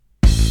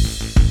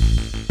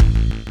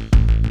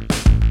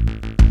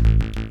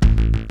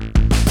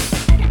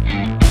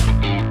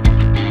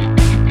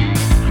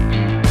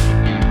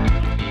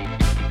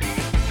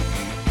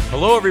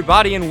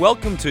everybody, and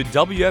welcome to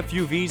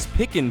WFUV's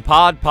Pickin'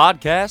 Pod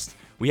podcast.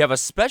 We have a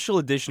special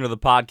edition of the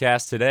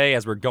podcast today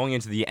as we're going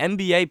into the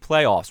NBA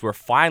playoffs. We're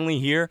finally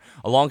here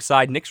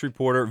alongside Knicks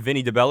reporter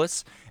Vinny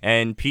DeBellis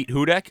and Pete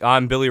Hudek.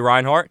 I'm Billy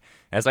Reinhart.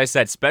 As I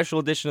said, special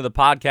edition of the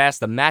podcast.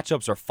 The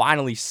matchups are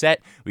finally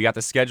set. We got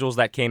the schedules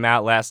that came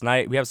out last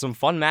night. We have some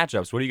fun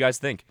matchups. What do you guys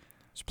think?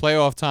 It's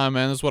playoff time,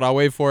 man. That's what I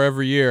wait for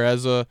every year.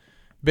 As a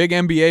big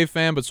NBA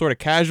fan, but sort of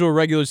casual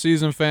regular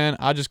season fan,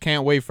 I just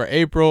can't wait for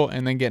April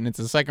and then getting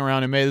into the second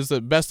round in May. This is the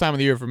best time of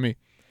the year for me.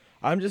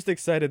 I'm just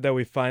excited that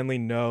we finally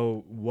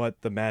know what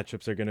the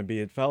matchups are going to be.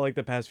 It felt like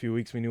the past few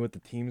weeks we knew what the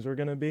teams were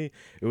going to be.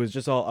 It was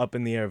just all up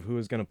in the air of who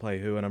was going to play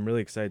who, and I'm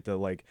really excited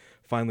to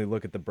finally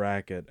look at the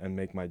bracket and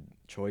make my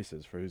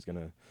choices for who's going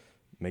to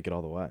make it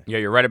all the way. Yeah,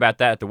 you're right about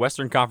that. The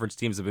Western Conference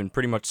teams have been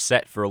pretty much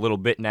set for a little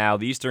bit now.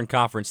 The Eastern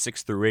Conference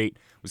 6 through 8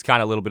 was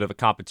kind of a little bit of a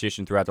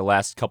competition throughout the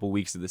last couple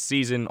weeks of the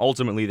season.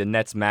 Ultimately, the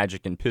Nets,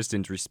 Magic, and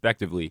Pistons,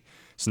 respectively,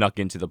 snuck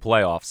into the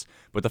playoffs.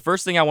 But the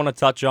first thing I want to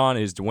touch on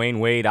is Dwayne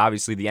Wade,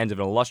 obviously the end of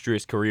an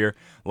illustrious career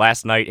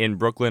last night in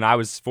Brooklyn. I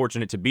was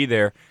fortunate to be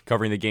there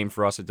covering the game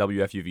for us at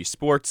WFUV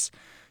Sports.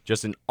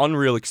 Just an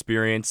unreal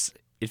experience.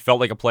 It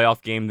felt like a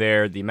playoff game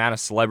there. The amount of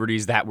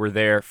celebrities that were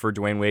there for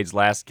Dwayne Wade's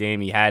last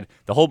game. He had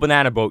the whole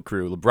Banana Boat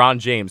crew, LeBron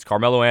James,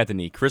 Carmelo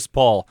Anthony, Chris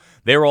Paul.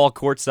 They were all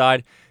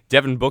courtside.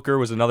 Devin Booker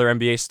was another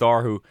NBA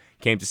star who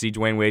came to see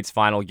Dwayne Wade's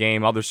final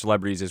game. Other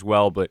celebrities as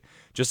well, but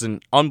just an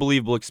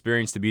unbelievable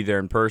experience to be there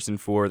in person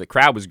for. The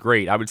crowd was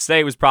great. I would say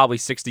it was probably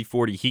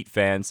 60-40 Heat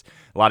fans.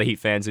 A lot of Heat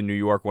fans in New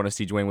York want to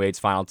see Dwayne Wade's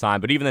final time,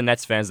 but even the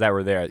Nets fans that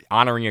were there,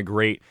 honoring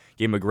gave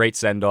him a great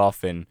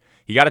send-off, and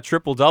he got a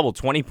triple-double,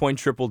 20-point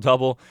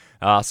triple-double,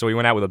 so he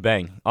went out with a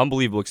bang.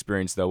 Unbelievable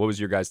experience, though. What was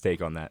your guys'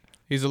 take on that?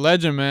 He's a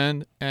legend,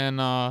 man,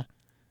 and,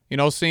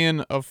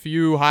 seeing a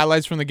few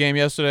highlights from the game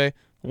yesterday,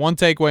 one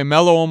takeaway,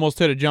 Melo almost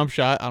hit a jump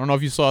shot. I don't know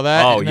if you saw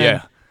that. Oh, and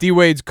yeah.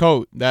 D-Wade's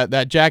coat,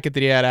 that jacket that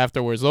he had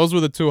afterwards. Those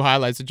were the two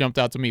highlights that jumped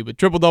out to me, but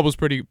triple-double was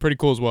pretty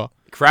cool as well.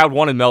 Crowd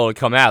wanted Melo to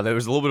come out. There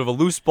was a little bit of a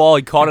loose ball.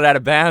 He caught it out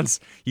of bounds.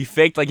 He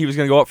faked like he was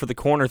going to go up for the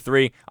corner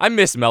three. I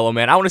miss Melo,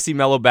 man. I want to see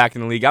Melo back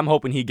in the league. I'm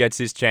hoping he gets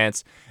his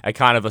chance at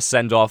kind of a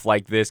send-off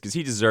like this because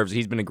he deserves it.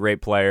 He's been a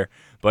great player.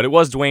 But it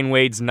was Dwayne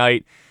Wade's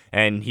night,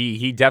 and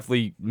he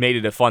definitely made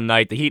it a fun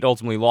night. The Heat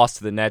ultimately lost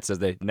to the Nets as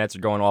the Nets are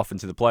going off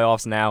into the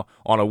playoffs now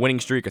on a winning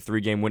streak, a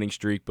 3-game winning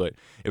streak. But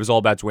it was all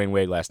about Dwayne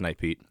Wade last night,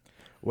 Pete.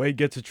 Wade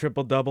gets a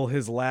triple-double.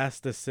 His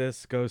last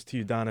assist goes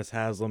to Udonis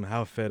Haslem.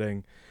 How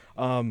fitting.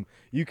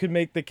 You could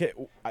make the case.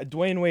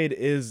 Dwayne Wade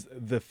is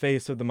the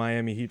face of the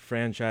Miami Heat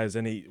franchise,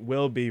 and he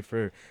will be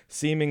for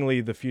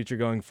seemingly the future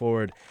going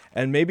forward.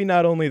 And maybe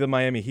not only the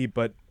Miami Heat,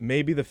 but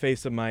maybe the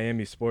face of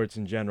Miami sports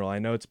in general. I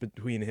know it's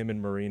between him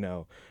and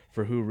Marino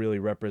for who really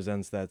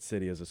represents that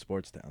city as a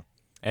sports town.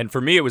 And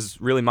for me, it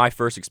was really my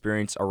first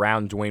experience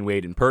around Dwayne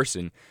Wade in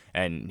person,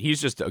 and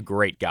he's just a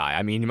great guy.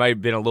 I mean, he might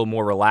have been a little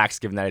more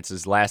relaxed given that it's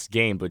his last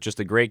game, but just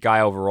a great guy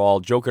overall,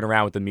 joking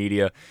around with the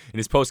media. In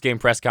his post-game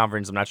press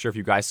conference, I'm not sure if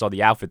you guys saw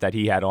the outfit that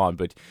he had on,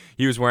 but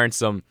he was wearing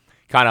some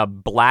kind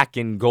of black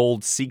and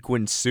gold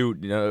sequin suit.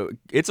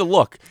 It's a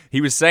look. He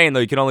was saying,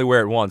 though, you can only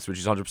wear it once, which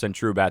is 100%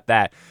 true about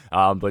that.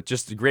 But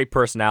just a great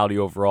personality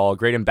overall, a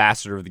great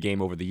ambassador of the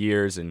game over the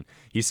years, and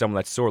he's someone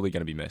that's sorely going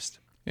to be missed.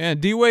 Yeah,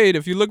 D-Wade,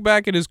 if you look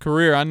back at his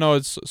career, I know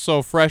it's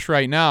so fresh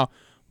right now,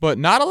 but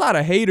not a lot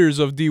of haters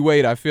of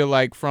D-Wade, I feel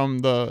like, from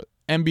the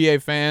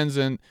NBA fans.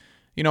 And,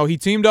 he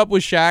teamed up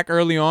with Shaq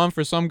early on.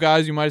 For some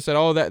guys, you might have said,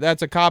 oh,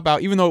 that's a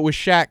cop-out, even though it was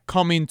Shaq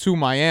coming to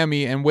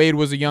Miami and Wade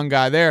was a young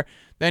guy there.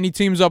 Then he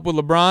teams up with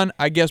LeBron,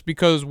 I guess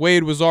because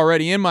Wade was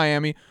already in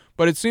Miami.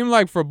 But it seemed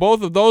like for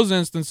both of those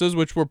instances,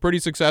 which were pretty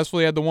successful,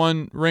 he had the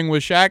one ring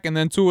with Shaq and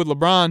then two with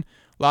LeBron, a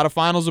lot of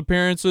finals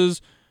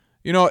appearances.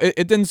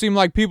 It didn't seem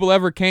like people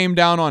ever came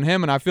down on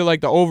him, and I feel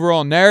like the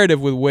overall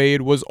narrative with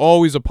Wade was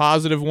always a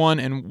positive one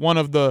and one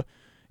of the,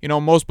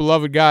 most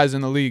beloved guys in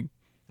the league.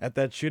 At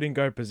that shooting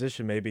guard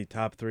position, maybe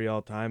top 3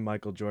 all-time,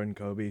 Michael Jordan,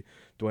 Kobe,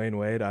 Dwayne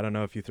Wade. I don't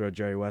know if you throw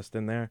Jerry West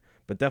in there,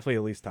 but definitely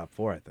at least top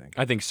 4, I think.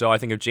 I think so. I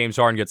think if James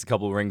Harden gets a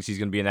couple of rings, he's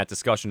going to be in that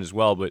discussion as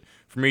well. But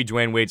for me,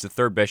 Dwayne Wade's the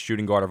third best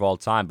shooting guard of all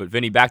time. But,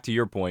 Vinny, back to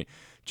your point,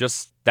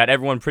 just that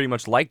everyone pretty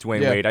much liked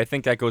Dwayne Wade. I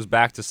think that goes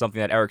back to something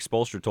that Eric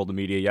Spoelstra told the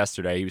media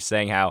yesterday. He was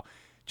saying how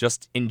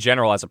just in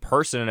general, as a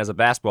person and as a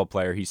basketball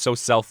player, he's so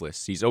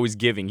selfless. He's always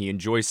giving. He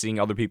enjoys seeing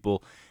other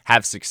people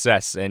have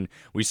success. And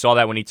we saw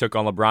that when he took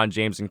on LeBron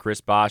James and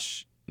Chris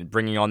Bosh,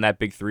 bringing on that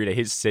big three to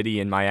his city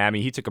in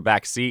Miami. He took a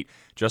back seat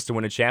just to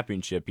win a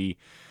championship.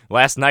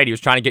 Last night, he was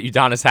trying to get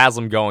Udonis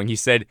Haslem going. He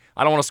said,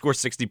 I don't want to score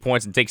 60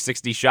 points and take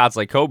 60 shots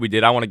like Kobe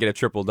did. I want to get a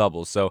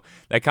triple-double. So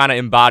that kind of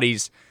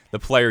embodies the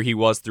player he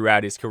was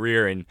throughout his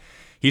career, and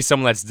he's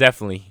someone that's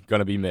definitely going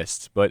to be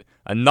missed. But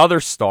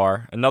another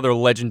star, another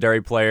legendary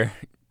player,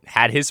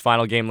 had his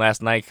final game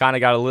last night, kind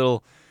of got a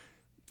little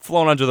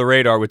flown under the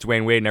radar with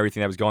Dwayne Wade and everything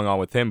that was going on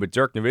with him. But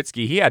Dirk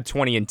Nowitzki, he had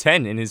 20 and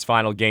 10 in his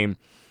final game.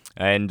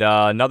 And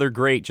another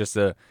great,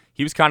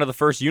 he was kind of the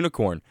first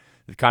unicorn.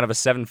 kind of a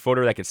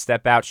 7-footer that could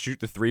step out, shoot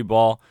the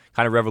 3-ball,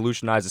 kind of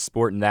revolutionize the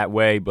sport in that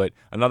way. But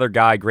another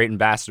guy, great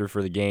ambassador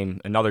for the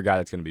game, another guy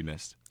that's going to be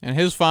missed. And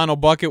his final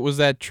bucket was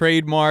that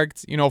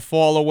trademarked,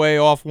 fall away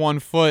off 1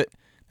 foot.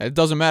 It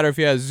doesn't matter if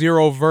he has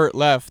 0 vert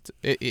left.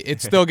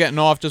 It's still getting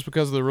off just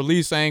because of the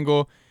release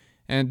angle.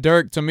 And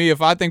Dirk, to me,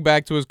 if I think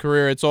back to his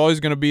career, it's always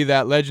going to be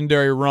that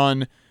legendary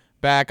run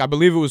back. I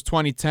believe it was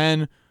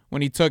 2010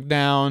 when he took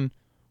down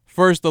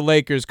first the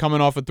Lakers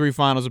coming off of 3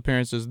 finals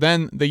appearances,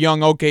 then the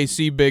young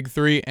OKC Big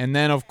Three, and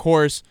then, of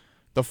course,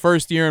 the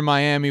first year in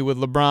Miami with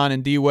LeBron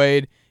and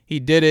D-Wade. He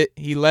did it.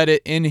 He led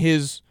it in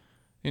his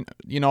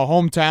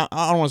hometown.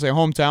 I don't want to say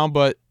hometown,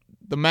 but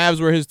the Mavs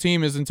were his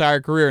team his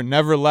entire career,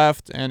 never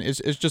left, and it's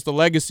just a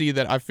legacy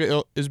that I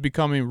feel is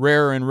becoming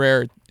rarer and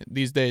rarer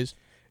these days.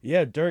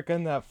 Yeah, Dirk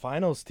on that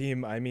finals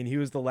team, I mean, he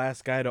was the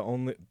last guy to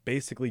only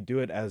basically do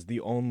it as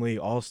the only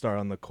all-star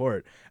on the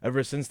court.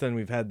 Ever since then,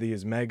 we've had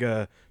these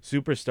mega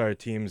superstar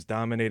teams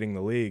dominating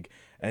the league,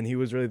 and he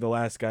was really the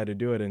last guy to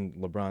do it, and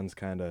LeBron's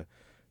kind of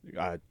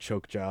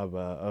choke job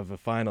of a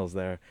finals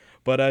there.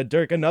 But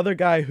Dirk, another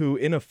guy who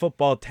in a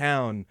football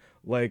town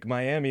like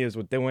Miami is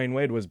with Dwayne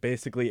Wade, was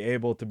basically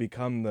able to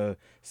become the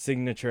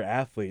signature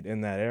athlete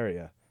in that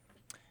area.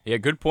 Yeah,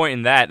 good point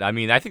in that. I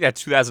mean, I think that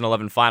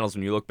 2011 finals,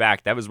 when you look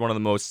back, that was one of the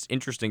most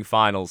interesting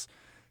finals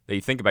that you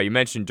think about. You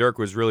mentioned Dirk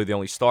was really the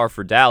only star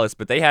for Dallas,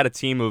 but they had a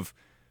team of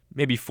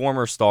maybe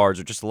former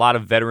stars or just a lot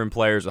of veteran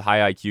players with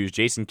high IQs.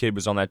 Jason Kidd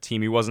was on that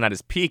team. He wasn't at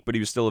his peak, but he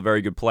was still a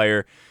very good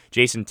player.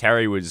 Jason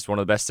Terry was one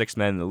of the best 6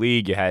 men in the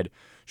league. You had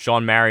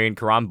Sean Marion.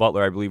 Caron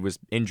Butler, I believe, was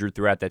injured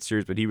throughout that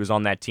series, but he was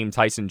on that team.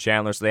 Tyson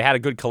Chandler. So they had a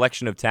good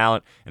collection of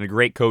talent and a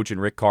great coach in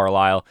Rick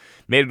Carlisle.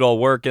 Made it all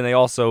work, and they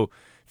also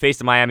faced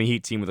the Miami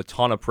Heat team with a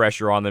ton of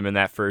pressure on them in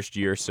that first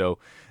year. So,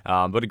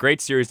 but a great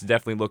series to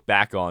definitely look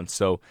back on.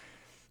 So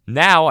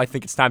now I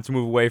think it's time to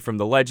move away from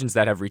the legends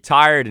that have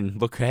retired and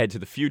look ahead to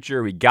the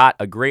future. We got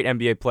a great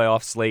NBA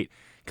playoff slate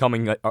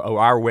coming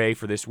our way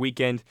for this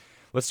weekend.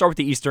 Let's start with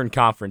the Eastern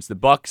Conference. The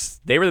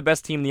Bucks, they were the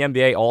best team in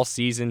the NBA all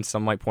season.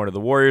 Some might point to the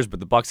Warriors, but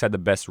the Bucks had the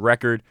best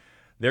record.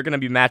 They're going to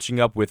be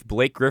matching up with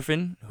Blake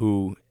Griffin,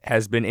 who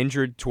has been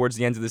injured towards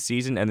the end of the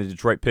season, and the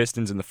Detroit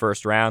Pistons in the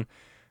first round.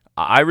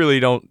 I really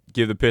don't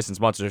give the Pistons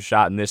much of a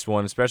shot in this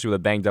one, especially with a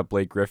banged-up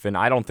Blake Griffin.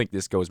 I don't think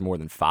this goes more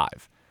than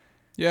 5.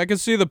 Yeah, I can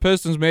see the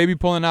Pistons maybe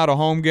pulling out a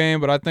home game,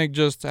 but I think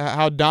just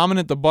how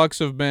dominant the Bucks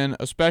have been,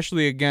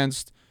 especially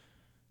against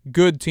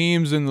good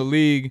teams in the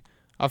league.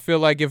 I feel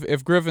like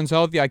if Griffin's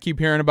healthy, I keep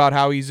hearing about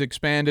how he's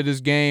expanded his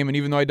game, and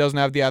even though he doesn't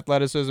have the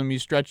athleticism,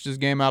 he's stretched his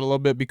game out a little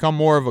bit, become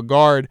more of a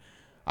guard.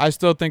 I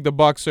still think the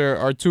Bucks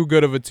are too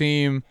good of a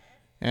team,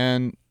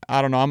 and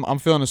I don't know. I'm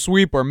feeling a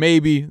sweep, or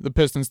maybe the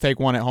Pistons take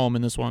one at home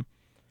in this one.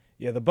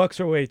 Yeah, the Bucks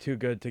are way too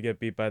good to get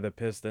beat by the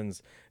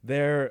Pistons.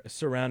 Their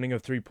surrounding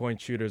of three-point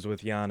shooters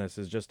with Giannis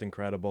is just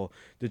incredible.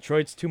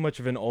 Detroit's too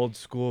much of an old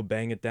school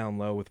bang it down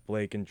low with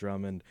Blake and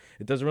Drummond.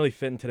 It doesn't really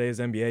fit in today's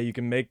NBA. You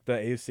can make the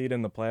A seed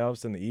in the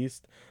playoffs in the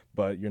East,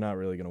 but you're not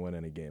really going to win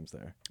any games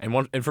there.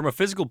 And from a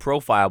physical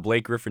profile,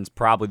 Blake Griffin's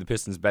probably the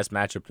Pistons' best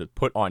matchup to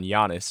put on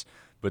Giannis,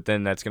 but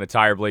then that's going to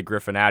tire Blake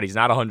Griffin out. He's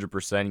not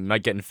 100%. He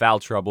might get in foul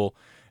trouble.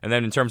 And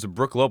then in terms of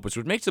Brook Lopez,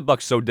 what makes the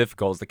Bucks so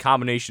difficult is the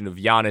combination of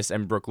Giannis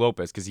and Brook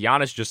Lopez, because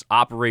Giannis just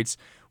operates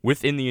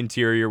within the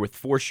interior with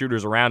 4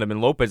 shooters around him, and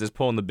Lopez is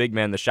pulling the big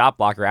man, the shot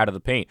blocker, out of the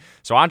paint.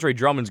 So Andre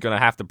Drummond's going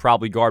to have to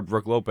probably guard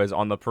Brook Lopez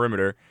on the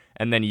perimeter,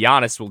 and then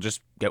Giannis will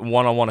just get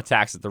one-on-one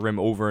attacks at the rim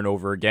over and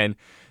over again.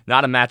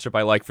 Not a matchup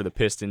I like for the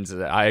Pistons.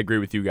 I agree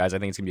with you guys. I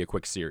think it's going to be a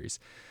quick series.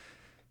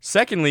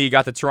 Secondly, you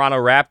got the Toronto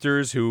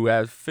Raptors, who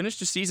have finished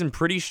the season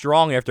pretty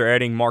strong after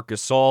adding Marc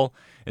Gasol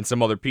and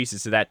some other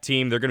pieces to that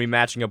team. They're going to be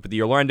matching up with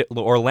the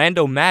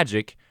Orlando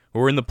Magic, who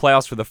are in the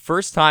playoffs for the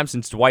first time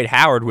since Dwight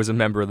Howard was a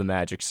member of the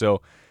Magic.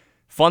 So,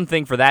 fun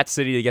thing for that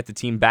city to get the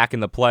team back in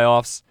the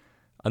playoffs.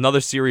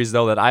 Another series,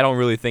 though, that I don't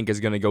really think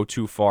is going to go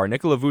too far.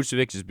 Nikola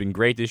Vucevic has been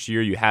great this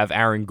year. You have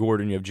Aaron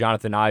Gordon, you have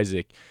Jonathan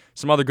Isaac,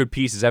 some other good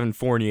pieces, Evan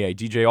Fournier,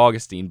 DJ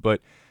Augustine,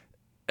 but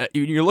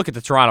you look at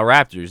the Toronto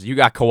Raptors, you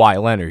got Kawhi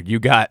Leonard, you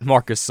got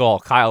Marc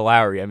Gasol, Kyle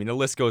Lowry. I mean, the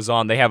list goes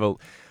on. They have a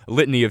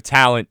litany of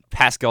talent.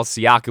 Pascal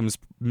Siakam's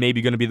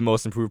maybe going to be the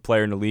most improved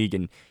player in the league,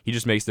 and he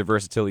just makes their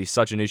versatility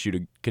such an issue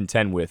to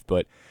contend with.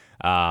 But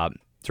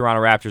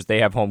Toronto Raptors, they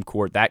have home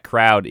court. That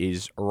crowd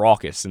is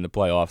raucous in the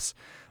playoffs.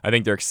 I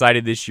think they're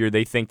excited this year.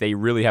 They think they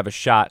really have a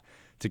shot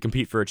to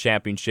compete for a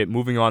championship,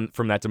 moving on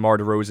from that DeMar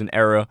DeRozan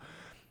era.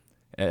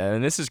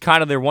 And this is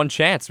kind of their one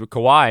chance with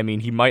Kawhi. I mean,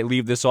 he might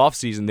leave this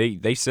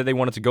offseason. They said they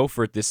wanted to go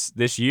for it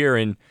this year,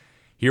 and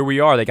here we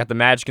are. They got the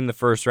Magic in the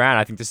first round.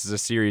 I think this is a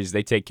series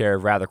they take care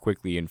of rather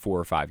quickly in 4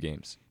 or 5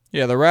 games.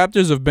 Yeah, the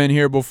Raptors have been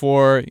here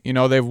before. You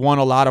know, they've won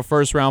a lot of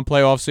first-round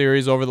playoff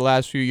series over the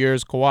last few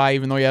years. Kawhi,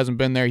 even though he hasn't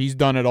been there, he's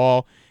done it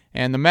all.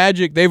 And the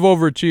Magic, they've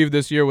overachieved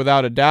this year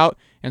without a doubt.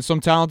 And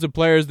some talented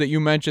players that you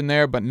mentioned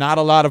there, but not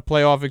a lot of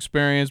playoff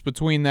experience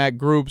between that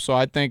group. So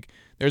I think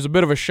there's a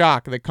bit of a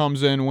shock that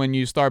comes in when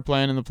you start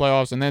playing in the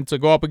playoffs. And then to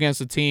go up against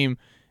a team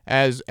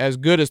as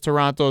good as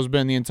Toronto has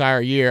been the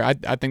entire year,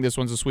 I think this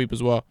one's a sweep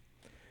as well.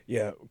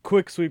 Yeah,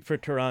 quick sweep for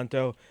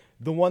Toronto.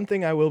 The one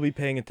thing I will be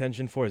paying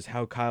attention for is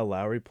how Kyle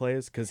Lowry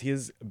plays, because he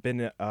has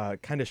been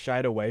kind of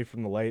shied away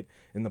from the light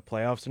in the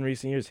playoffs in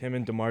recent years, him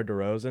and DeMar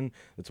DeRozan.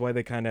 That's why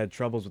they kind of had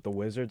troubles with the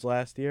Wizards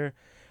last year.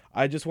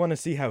 I just want to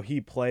see how he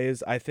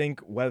plays. I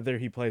think whether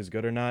he plays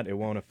good or not, it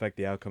won't affect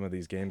the outcome of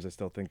these games. I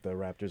still think the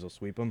Raptors will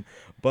sweep them.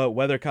 But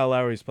whether Kyle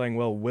Lowry is playing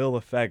well will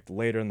affect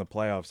later in the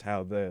playoffs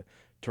how the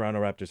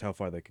Toronto Raptors, how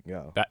far they can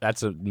go.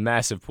 That's a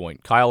massive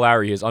point. Kyle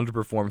Lowry has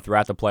underperformed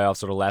throughout the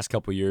playoffs over the last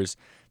couple of years.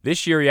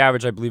 This year, he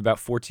averaged, I believe, about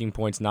 14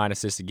 points, 9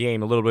 assists a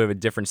game, a little bit of a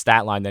different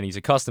stat line than he's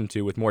accustomed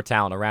to with more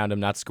talent around him,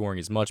 not scoring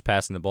as much,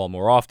 passing the ball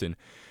more often.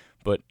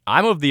 But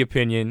I'm of the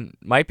opinion,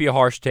 might be a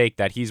harsh take,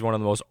 that he's one of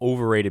the most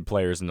overrated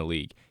players in the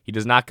league. He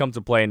does not come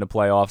to play in the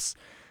playoffs.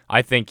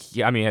 I think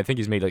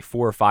he's made like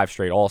 4 or 5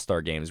 straight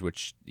All-Star games,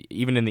 which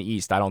even in the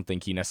East, I don't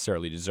think he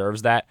necessarily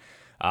deserves that,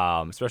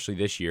 especially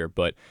this year.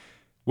 But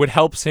what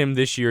helps him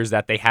this year is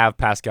that they have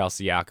Pascal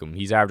Siakam.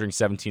 He's averaging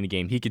 17 a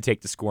game. He could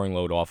take the scoring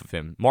load off of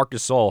him. Marc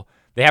Gasol,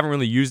 they haven't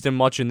really used him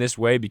much in this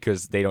way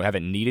because they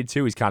haven't needed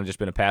to. He's kind of just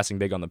been a passing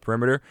big on the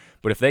perimeter.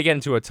 But if they get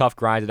into a tough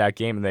grinded out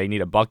game and they need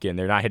a bucket and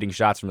they're not hitting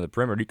shots from the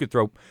perimeter, you could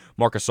throw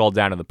Marc Gasol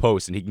down to the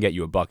post and he can get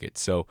you a bucket.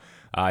 So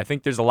I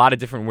think there's a lot of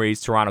different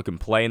ways Toronto can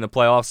play in the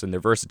playoffs, and their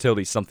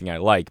versatility is something I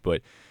like.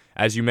 But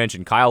as you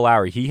mentioned, Kyle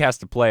Lowry, he has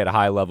to play at a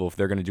high level if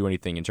they're going to do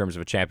anything in terms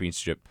of a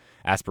championship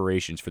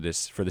aspirations for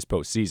this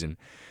postseason.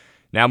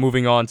 Now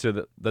moving on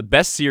to the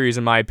best series,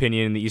 in my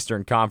opinion, in the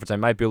Eastern Conference. I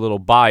might be a little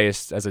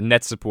biased as a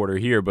Nets supporter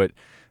here, but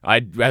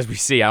as we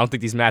see, I don't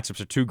think these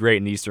matchups are too great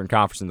in the Eastern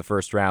Conference in the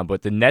first round.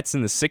 But the Nets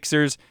and the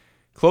Sixers,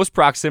 close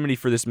proximity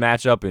for this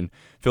matchup in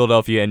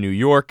Philadelphia and New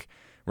York,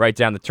 right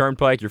down the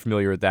turnpike. You're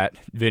familiar with that,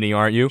 Vinny,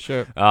 aren't you?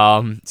 Sure.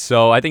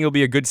 So I think it'll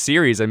be a good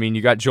series. I mean,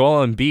 you got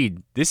Joel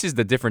Embiid. This is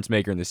the difference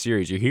maker in the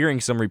series. You're hearing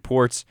some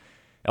reports.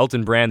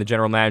 Elton Brand, the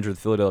general manager of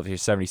the Philadelphia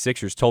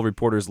 76ers, told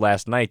reporters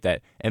last night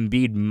that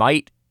Embiid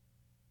might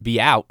be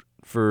out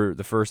for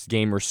the first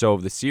game or so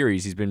of the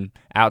series. He's been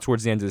out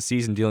towards the end of the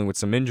season dealing with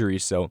some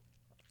injuries, so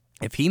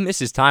if he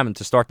misses time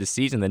to start the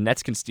season, the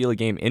Nets can steal a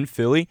game in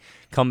Philly,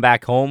 come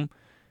back home,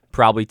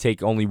 probably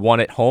take only one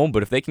at home,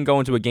 but if they can go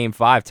into a Game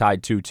 5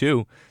 tied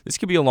 2-2, this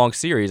could be a long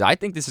series. I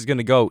think this is going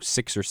to go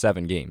 6 or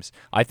 7 games.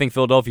 I think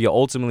Philadelphia,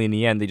 ultimately, in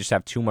the end, they just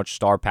have too much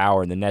star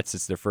power, and the Nets,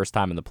 it's their first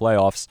time in the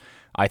playoffs.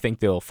 I think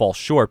they'll fall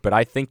short, but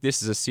I think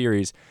this is a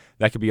series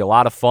that could be a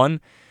lot of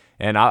fun.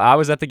 And I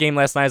was at the game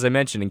last night, as I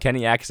mentioned, and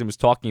Kenny Atkinson was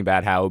talking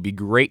about how it would be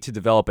great to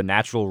develop a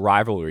natural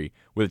rivalry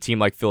with a team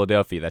like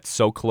Philadelphia that's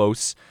so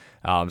close.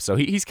 So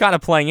he's kind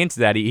of playing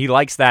into that. He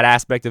likes that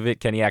aspect of it.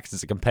 Kenny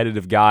Atkinson's a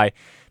competitive guy.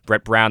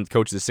 Brett Brown,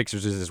 coach of the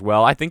Sixers, is as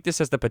well. I think this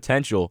has the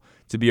potential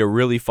to be a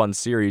really fun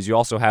series. You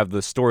also have the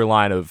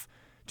storyline of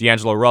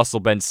D'Angelo Russell,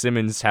 Ben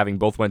Simmons, having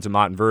both went to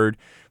Montverde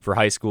for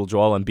high school.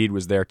 Joel Embiid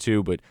was there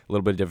too, but a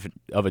little bit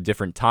of a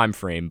different time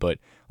frame. But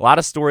a lot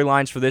of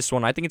storylines for this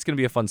one. I think it's going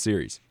to be a fun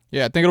series.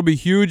 Yeah, I think it'll be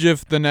huge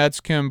if the Nets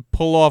can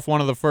pull off one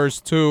of the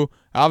first two.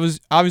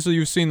 Obviously,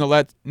 you've seen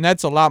the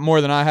Nets a lot more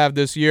than I have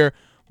this year,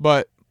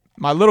 but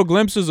my little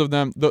glimpses of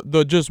them,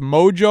 the just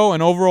mojo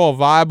and overall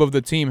vibe of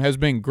the team has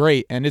been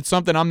great, and it's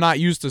something I'm not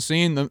used to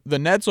seeing. The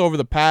Nets over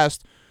the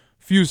past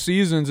few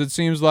seasons, it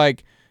seems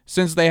like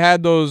since they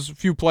had those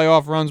few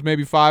playoff runs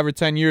maybe 5 or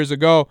 10 years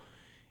ago,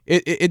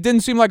 it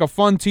didn't seem like a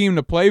fun team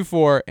to play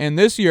for. And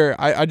this year,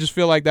 I just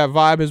feel like that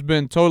vibe has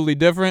been totally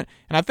different.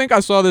 And I think I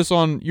saw this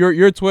on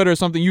your Twitter,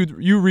 something you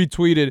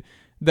retweeted,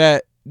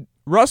 that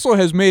Russell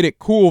has made it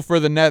cool for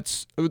the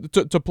Nets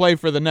to play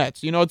for the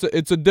Nets. You know,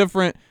 it's a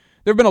different.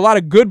 There have been a lot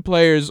of good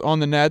players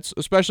on the Nets,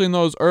 especially in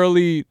those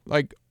early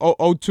like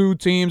 02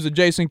 teams, the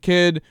Jason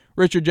Kidd,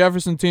 Richard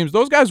Jefferson teams.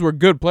 Those guys were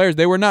good players.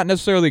 They were not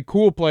necessarily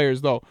cool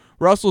players, though.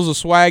 Russell's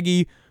a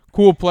swaggy,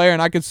 cool player,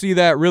 and I could see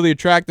that really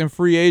attracting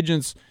free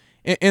agents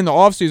in the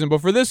offseason.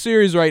 But for this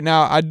series right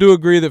now, I do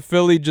agree that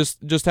Philly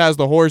just has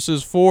the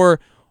horses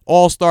for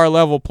all-star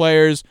level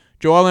players.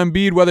 Joel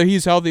Embiid, whether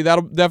he's healthy,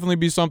 that'll definitely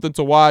be something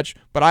to watch.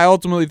 But I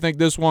ultimately think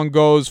this one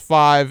goes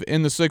 5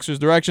 in the Sixers'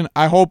 direction.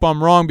 I hope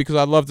I'm wrong because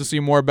I'd love to see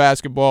more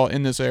basketball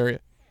in this area.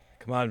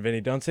 Come on, Vinny.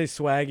 Don't say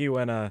swaggy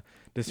when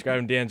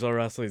describing D'Angelo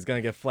Russell. He's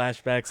going to get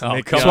flashbacks.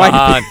 Oh, come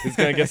on. He's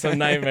going to get some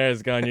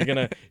nightmares going. You're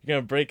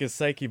gonna break his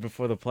psyche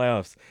before the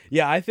playoffs.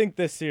 Yeah, I think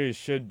this series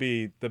should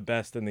be the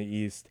best in the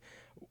East.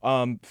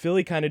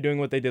 Philly kind of doing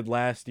what they did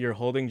last year,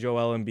 holding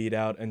Joel Embiid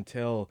out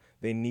until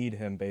they need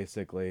him,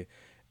 basically.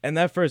 And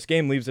that first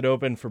game leaves it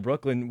open for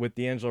Brooklyn with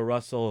D'Angelo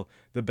Russell,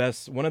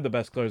 one of the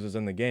best closers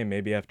in the game,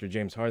 maybe after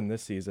James Harden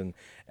this season.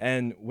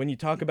 And when you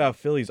talk about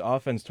Philly's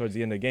offense towards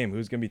the end of the game,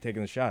 who's going to be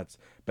taking the shots?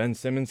 Ben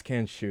Simmons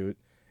can't shoot.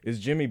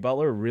 Is Jimmy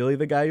Butler really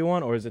the guy you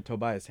want, or is it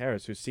Tobias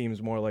Harris, who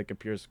seems more like a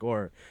pure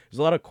scorer? There's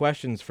a lot of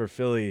questions for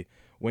Philly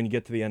when you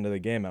get to the end of the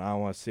game, and I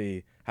want to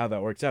see how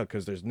that works out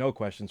because there's no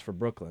questions for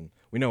Brooklyn.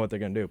 We know what they're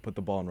going to do, put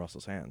the ball in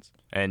Russell's hands.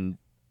 And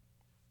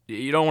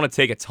you don't want to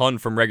take a ton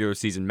from regular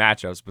season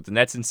matchups, but the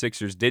Nets and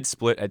Sixers did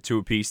split at 2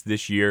 apiece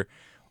this year.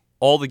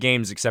 All the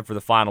games except for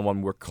the final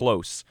one were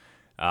close.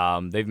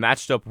 They've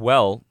matched up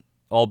well,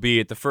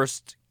 albeit the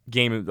first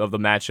game of the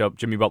matchup,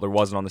 Jimmy Butler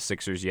wasn't on the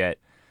Sixers yet.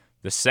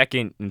 the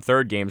second and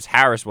third games,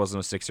 Harris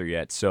wasn't a Sixer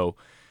yet. So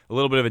a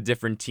little bit of a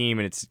different team,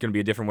 and it's going to be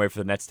a different way for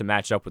the Nets to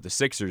match up with the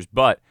Sixers.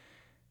 But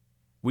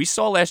we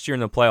saw last year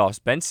in the playoffs,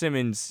 Ben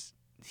Simmons,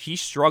 he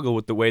struggled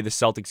with the way the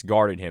Celtics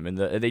guarded him, and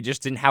they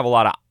just didn't have a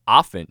lot of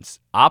options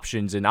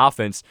in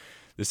offense,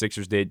 the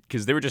Sixers did,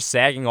 because they were just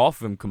sagging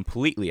off of him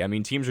completely. I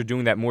mean, teams are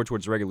doing that more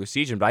towards the regular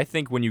season, but I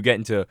think when you get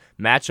into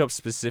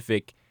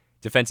matchup-specific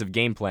defensive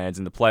game plans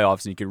in the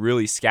playoffs and you can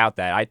really scout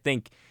that, I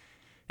think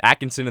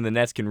Atkinson and the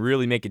Nets can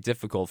really make it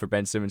difficult for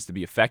Ben Simmons to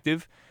be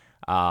effective.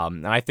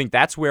 And I think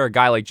that's where a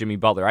guy like Jimmy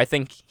Butler, I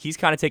think he's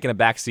kind of taken a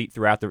back seat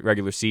throughout the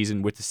regular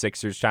season with the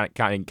Sixers,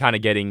 kind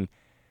of getting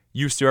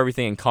used to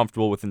everything and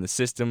comfortable within the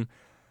system.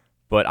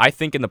 But I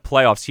think in the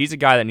playoffs, he's a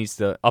guy that needs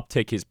to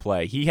uptick his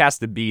play. He has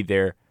to be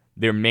their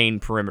main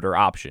perimeter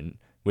option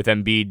with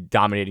Embiid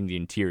dominating the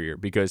interior,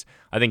 because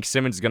I think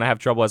Simmons is going to have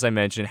trouble, as I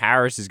mentioned.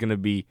 Harris is going to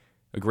be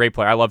a great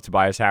player. I love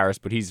Tobias Harris,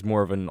 but he's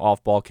more of an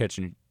off-ball catch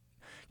and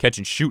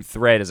shoot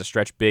threat as a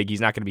stretch big.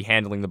 He's not going to be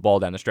handling the ball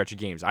down the stretch of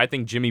games. I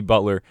think Jimmy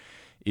Butler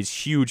is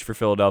huge for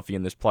Philadelphia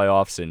in this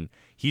playoffs, and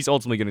he's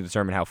ultimately going to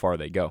determine how far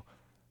they go.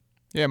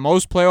 Yeah,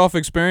 most playoff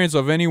experience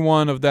of any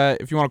one of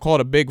that, if you want to call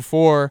it a big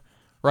four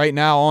right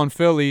now on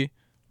Philly,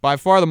 by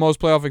far the most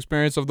playoff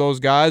experience of those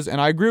guys. And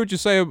I agree with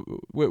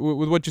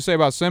what you say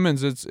about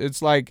Simmons.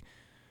 It's like,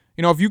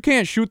 if you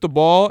can't shoot the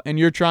ball and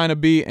you're trying to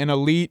be an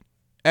elite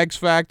X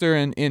factor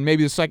in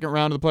maybe the second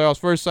round of the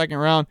playoffs, second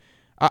round,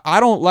 I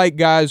don't like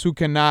guys who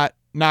cannot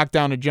knock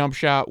down a jump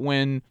shot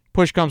when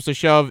push comes to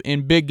shove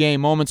in big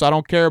game moments. I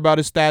don't care about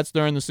his stats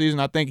during the season.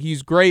 I think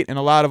he's great in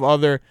a lot of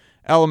other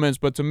elements,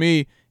 but to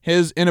me,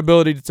 his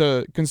inability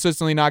to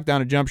consistently knock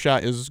down a jump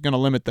shot is going to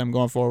limit them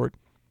going forward.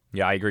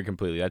 Yeah, I agree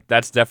completely.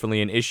 That's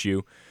definitely an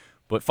issue.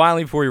 But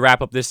finally, before we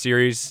wrap up this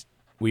series,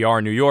 we are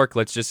in New York.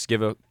 Let's just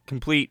give a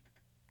complete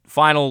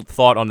final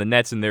thought on the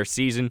Nets and their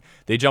season.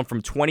 They jumped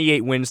from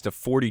 28 wins to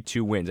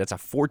 42 wins. That's a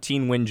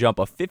 14-win jump,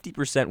 a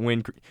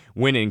 50%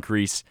 win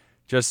increase.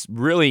 Just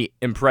really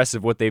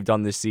impressive what they've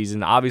done this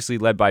season. Obviously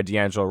led by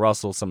D'Angelo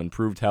Russell, some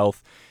improved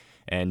health,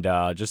 and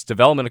just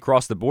development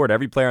across the board.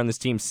 Every player on this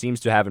team seems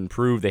to have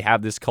improved. They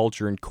have this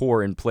culture and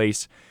core in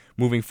place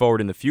moving forward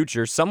in the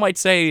future. Some might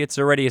say it's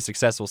already a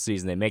successful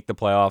season. They make the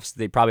playoffs.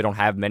 They probably don't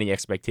have many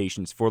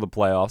expectations for the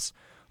playoffs.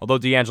 Although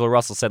D'Angelo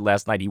Russell said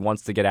last night he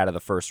wants to get out of the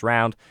first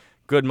round.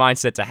 Good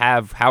mindset to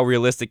have. How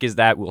realistic is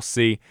that? We'll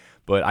see.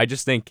 But I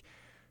just think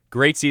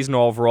great season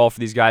overall for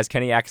these guys.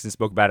 Kenny Atkinson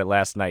spoke about it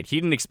last night. He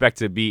didn't expect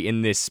to be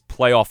in this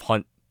playoff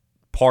hunt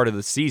part of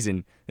the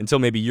season until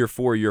maybe year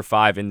 4, year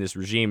 5 in this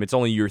regime. It's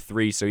only year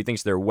 3, so he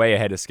thinks they're way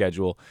ahead of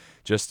schedule.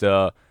 Just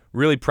a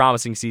really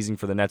promising season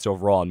for the Nets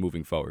overall and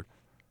moving forward.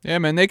 Yeah,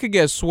 man, they could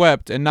get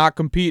swept and not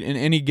compete in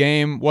any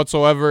game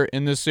whatsoever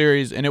in this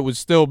series, and it would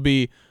still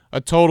be a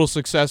total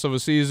success of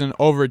a season,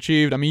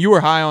 overachieved. I mean, you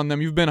were high on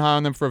them. You've been high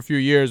on them for a few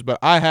years, but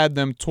I had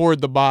them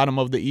toward the bottom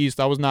of the East.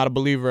 I was not a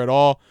believer at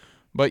all.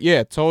 But,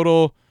 yeah,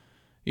 total.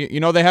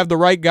 They have the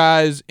right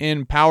guys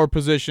in power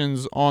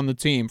positions on the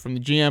team, from the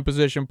GM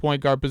position,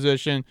 point guard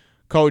position,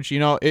 coach.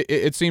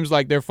 It seems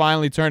like they're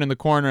finally turning the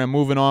corner and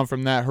moving on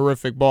from that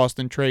horrific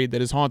Boston trade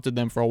that has haunted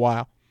them for a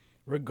while.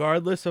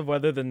 Regardless of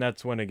whether the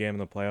Nets win a game in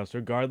the playoffs,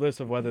 regardless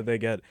of whether they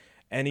get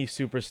any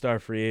superstar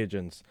free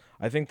agents,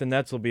 I think the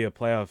Nets will be a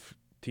playoff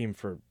team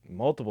for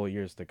multiple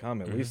years to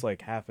come, at least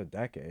like half a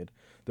decade.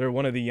 They're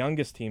one of the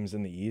youngest teams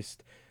in the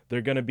East.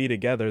 They're going to be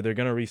together. They're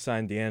going to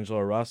re-sign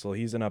D'Angelo Russell.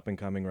 He's an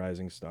up-and-coming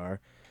rising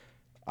star.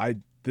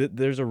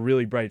 There's a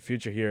really bright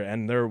future here,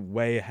 and they're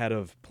way ahead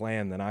of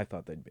plan than I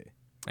thought they'd be.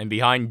 And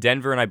behind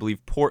Denver and I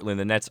believe Portland,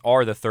 the Nets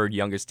are the third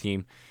youngest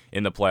team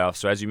in the playoffs.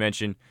 So as you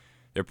mentioned,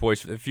 they're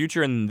poised for the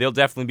future, and they'll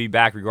definitely be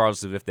back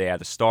regardless of if they have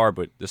a star,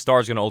 but the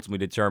star is going to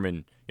ultimately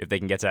determine if they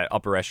can get to that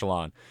upper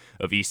echelon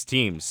of East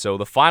teams. So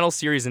the final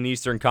series in the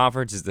Eastern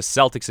Conference is the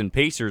Celtics and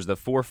Pacers, the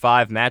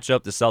 4-5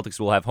 matchup. The Celtics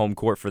will have home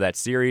court for that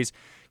series.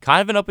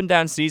 Kind of an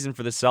up-and-down season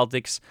for the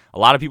Celtics. A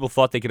lot of people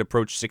thought they could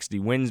approach 60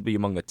 wins, be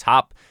among the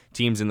top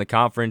teams in the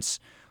conference.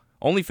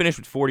 Only finished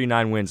with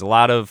 49 wins. A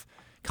lot of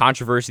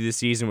controversy this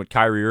season with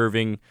Kyrie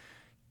Irving.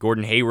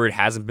 Gordon Hayward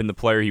hasn't been the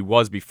player he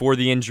was before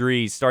the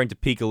injury. He's starting to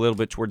peak a little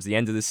bit towards the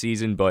end of the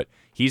season, but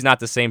he's not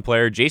the same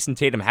player. Jason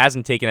Tatum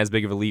hasn't taken as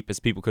big of a leap as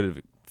people could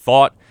have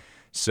thought.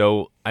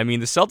 So, I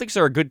mean, the Celtics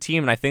are a good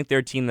team, and I think they're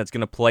a team that's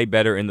going to play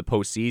better in the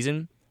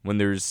postseason when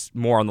there's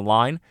more on the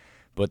line.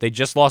 But they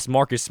just lost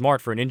Marcus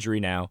Smart for an injury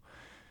now.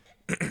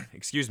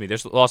 Excuse me. They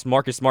just lost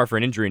Marcus Smart for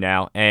an injury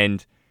now,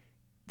 and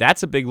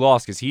that's a big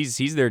loss because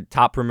he's their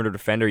top perimeter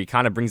defender. He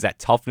kind of brings that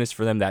toughness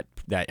for them, that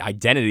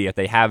identity that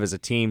they have as a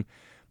team.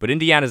 But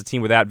Indiana's a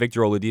team without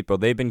Victor Oladipo.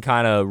 They've been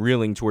kind of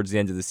reeling towards the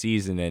end of the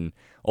season, and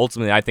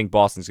ultimately I think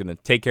Boston's going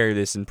to take care of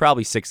this in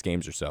probably 6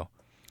 games or so.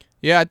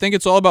 Yeah, I think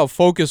it's all about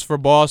focus for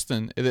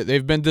Boston.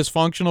 They've been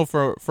dysfunctional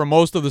for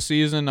most of the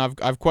season.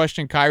 I've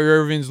questioned Kyrie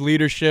Irving's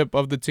leadership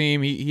of the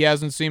team. He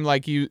hasn't seemed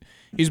like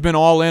he's been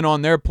all in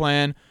on their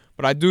plan.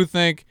 But I do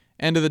think,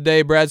 end of the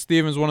day, Brad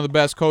Stevens is one of the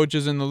best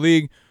coaches in the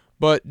league.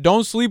 But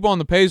don't sleep on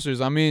the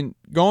Pacers. I mean,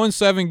 going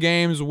 7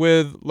 games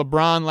with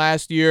LeBron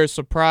last year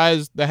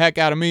surprised the heck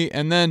out of me.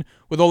 And then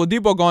with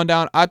Oladipo going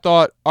down, I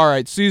thought, all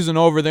right, season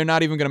over. They're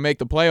not even going to make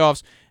the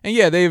playoffs. And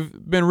yeah, they've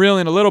been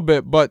reeling a little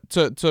bit. But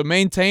to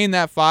maintain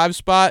that 5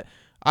 spot,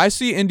 I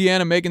see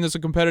Indiana making this a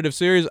competitive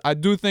series. I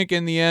do think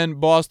in the end,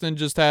 Boston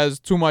just has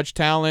too much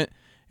talent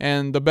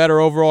and the better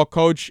overall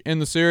coach in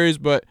the series.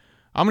 But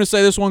I'm going to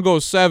say this one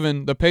goes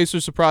 7. The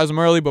Pacers surprise them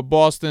early, but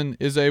Boston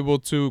is able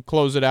to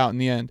close it out in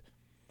the end.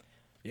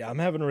 Yeah, I'm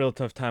having a real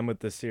tough time with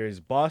this series.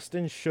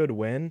 Boston should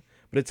win,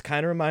 but it's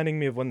kind of reminding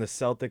me of when the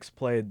Celtics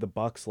played the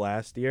Bucks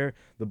last year.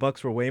 The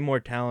Bucks were way more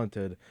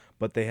talented,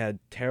 but they had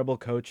terrible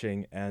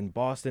coaching, and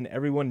Boston,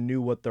 everyone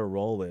knew what their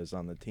role is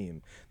on the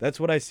team. That's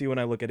what I see when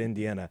I look at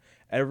Indiana.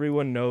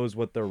 Everyone knows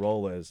what their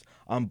role is.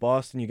 On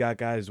Boston, you got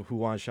guys who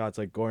want shots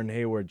like Gordon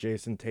Hayward,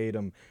 Jason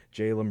Tatum,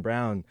 Jaylen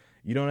Brown.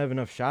 You don't have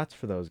enough shots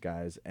for those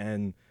guys,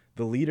 and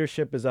the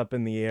leadership is up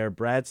in the air.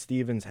 Brad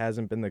Stevens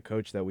hasn't been the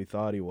coach that we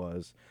thought he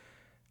was.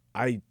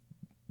 I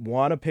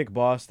want to pick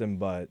Boston,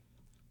 but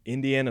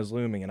Indiana's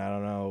looming, and I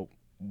don't know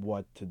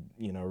what to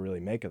really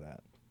make of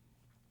that.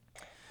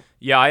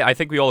 Yeah, I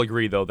think we all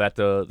agree, though, that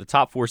the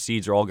top 4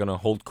 seeds are all going to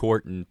hold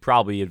court and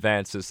probably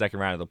advance to the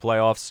second round of the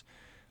playoffs.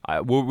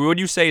 What would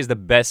you say is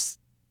the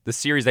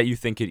series that you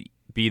think could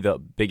be the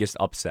biggest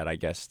upset, I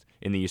guess,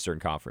 in the Eastern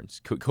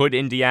Conference? Could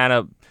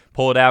Indiana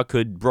pull it out?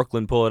 Could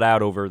Brooklyn pull it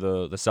out over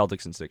the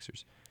Celtics and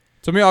Sixers?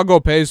 To me, I'll go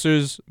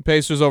Pacers.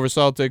 Pacers over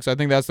Celtics. I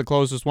think that's the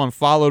closest one,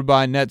 followed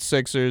by Nets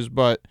Sixers,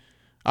 but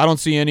I don't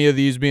see any of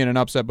these being an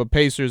upset, but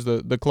Pacers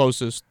the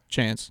closest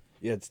chance.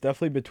 Yeah, it's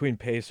definitely between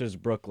Pacers,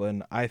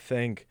 Brooklyn. I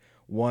think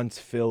once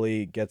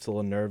Philly gets a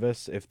little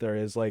nervous, if there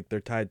is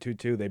they're tied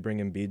 2-2, they bring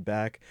Embiid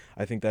back,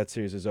 I think that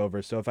series is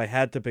over. So if I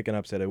had to pick an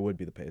upset, it would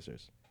be the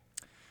Pacers.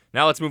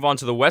 Now let's move on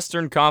to the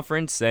Western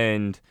Conference,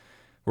 and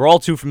we're all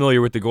too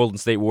familiar with the Golden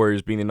State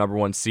Warriors being the number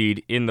 1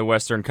 seed in the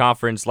Western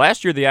Conference.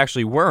 Last year, they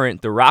actually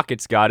weren't. The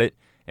Rockets got it,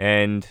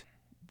 and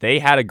they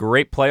had a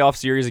great playoff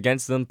series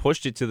against them,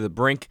 pushed it to the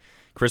brink.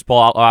 Chris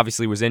Paul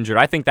obviously was injured.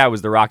 I think that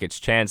was the Rockets'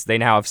 chance. They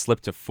now have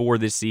slipped to 4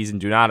 this season,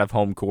 do not have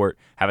home court,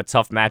 have a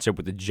tough matchup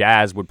with the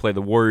Jazz, would play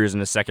the Warriors in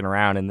the second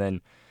round, and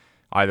then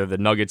either the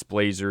Nuggets,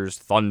 Blazers,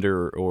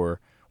 Thunder, or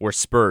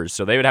Spurs.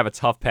 So they would have a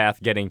tough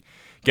path getting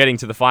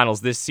to the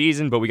finals this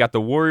season, but we got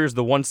the Warriors,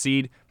 the 1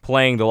 seed,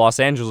 playing the Los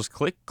Angeles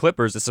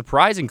Clippers, the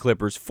surprising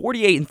Clippers,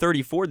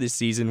 48-34 this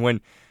season.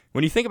 When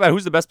you think about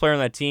who's the best player on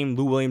that team,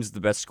 Lou Williams is the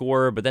best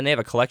scorer, but then they have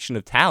a collection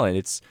of talent.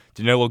 It's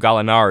Danilo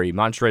Gallinari,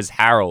 Montrezl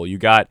Harrell, you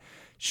got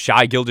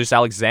Shai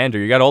Gilgeous-Alexander,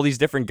 you got all these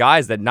different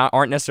guys that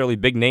aren't necessarily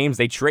big names.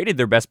 They traded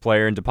their best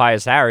player in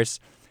Tobias Harris.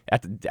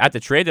 At the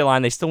trade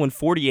deadline, they still win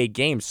 48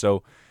 games,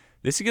 so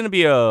this is going to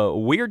be a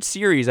weird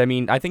series. I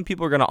mean, I think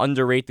people are going to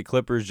underrate the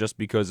Clippers just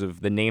because of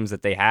the names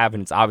that they have,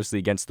 and it's obviously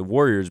against the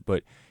Warriors,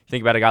 but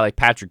think about a guy like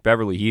Patrick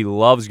Beverley. He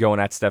loves going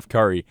at Steph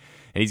Curry,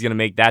 and he's going to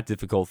make that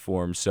difficult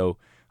for him. So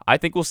I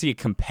think we'll see a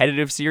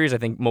competitive series. I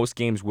think most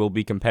games will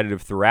be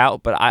competitive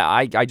throughout, but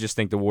I just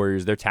think the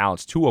Warriors, their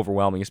talent's too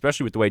overwhelming,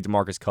 especially with the way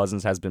DeMarcus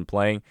Cousins has been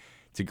playing,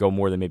 to go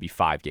more than maybe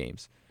 5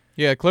 games.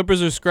 Yeah,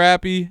 Clippers are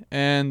scrappy,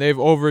 and they've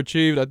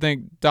overachieved. I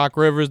think Doc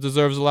Rivers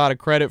deserves a lot of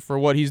credit for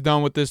what he's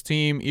done with this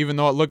team, even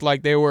though it looked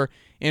like they were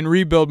in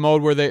rebuild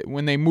mode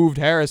when they moved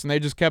Harris, and they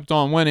just kept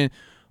on winning.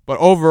 But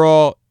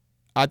overall,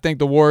 I think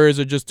the Warriors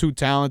are just too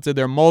talented.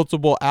 There are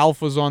multiple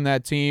alphas on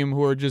that team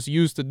who are just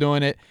used to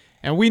doing it,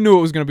 and we knew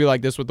it was going to be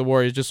like this with the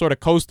Warriors, just sort of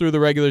coast through the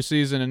regular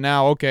season, and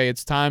now, okay,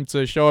 it's time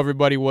to show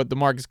everybody what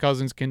DeMarcus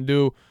Cousins can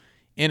do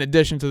in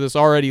addition to this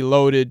already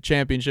loaded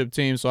championship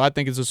team. So I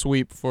think it's a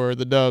sweep for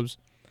the Dubs.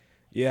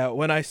 Yeah,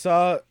 when I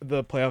saw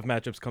the playoff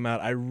matchups come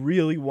out, I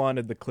really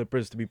wanted the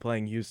Clippers to be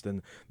playing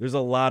Houston. There's a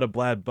lot of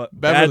bad blood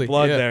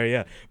there.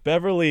 Yeah,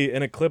 Beverly,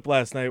 in a clip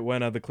last night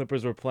when the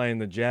Clippers were playing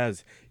the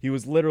Jazz, he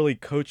was literally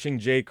coaching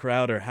Jay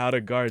Crowder how to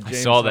guard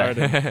James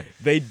Harden.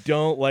 They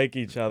don't like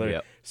each other.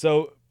 Yep.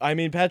 So, I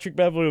mean, Patrick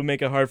Beverly would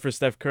make it hard for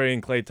Steph Curry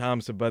and Klay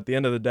Thompson, but at the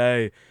end of the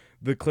day,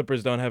 the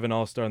Clippers don't have an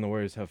all-star and the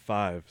Warriors have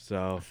 5.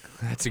 So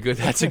that's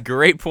a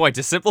great point.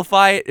 To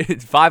simplify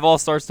it, 5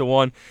 all-stars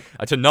to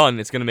none,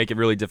 it's going to make it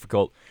really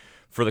difficult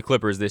for the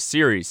Clippers this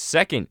series.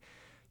 Second,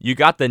 you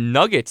got the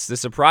Nuggets, the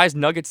surprise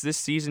Nuggets this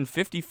season,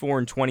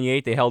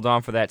 54-28. They held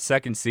on for that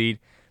 2nd seed.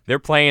 They're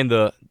playing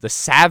the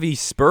savvy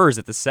Spurs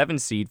at the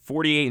 7th seed,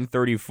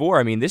 48-34.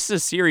 I mean, this is a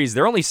series.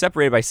 They're only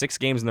separated by 6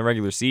 games in the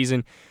regular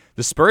season.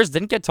 The Spurs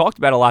didn't get talked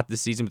about a lot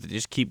this season, but they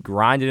just keep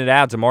grinding it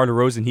out. DeMar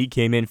DeRozan, he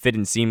came in, fit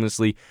in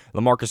seamlessly.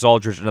 LaMarcus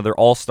Aldridge, another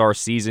all-star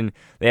season.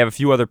 They have a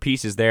few other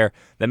pieces there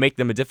that make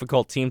them a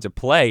difficult team to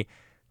play.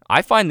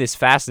 I find this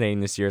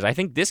fascinating this year. I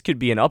think this could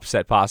be an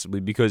upset possibly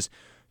because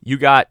you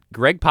got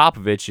Greg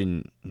Popovich,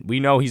 and we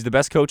know he's the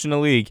best coach in the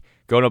league,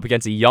 going up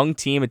against a young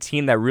team, a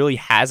team that really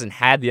hasn't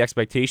had the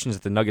expectations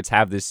that the Nuggets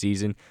have this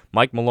season.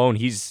 Mike Malone,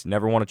 he's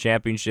never won a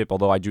championship,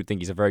 although I do think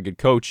he's a very good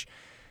coach.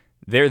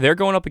 They're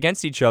going up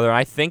against each other, and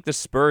I think the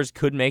Spurs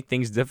could make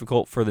things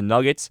difficult for the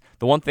Nuggets.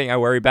 The one thing I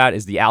worry about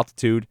is the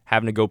altitude,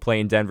 having to go play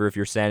in Denver if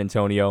you're San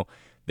Antonio.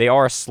 They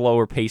are a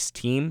slower-paced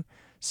team,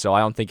 so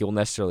I don't think it will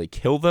necessarily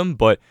kill them,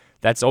 but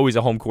that's always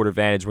a home court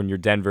advantage when you're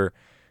Denver.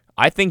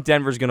 I think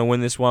Denver's going to win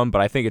this one,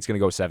 but I think it's going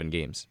to go 7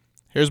 games.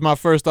 Here's my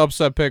first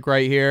upset pick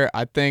right here.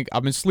 I think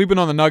I've been sleeping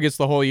on the Nuggets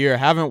the whole year.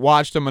 Haven't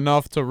watched them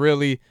enough to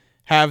really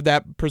have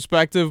that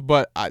perspective,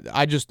 but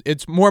I just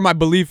it's more my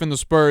belief in the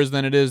Spurs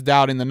than it is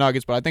doubting the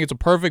Nuggets. But I think it's a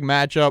perfect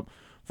matchup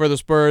for the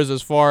Spurs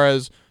as far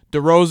as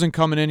DeRozan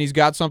coming in. He's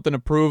got something to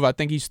prove. I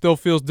think he still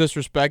feels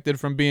disrespected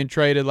from being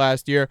traded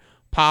last year.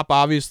 Pop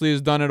obviously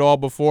has done it all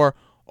before.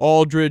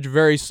 Aldridge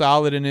very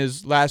solid in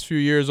his last few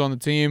years on the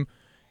team.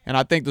 And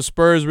I think the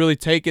Spurs really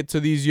take it to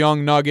these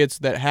young Nuggets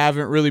that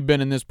haven't really been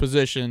in this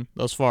position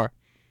thus far.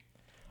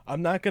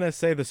 I'm not going to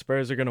say the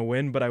Spurs are going to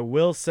win, but I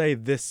will say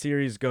this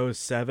series goes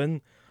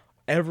 7.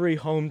 Every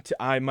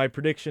my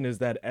prediction is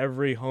that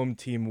every home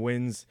team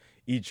wins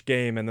each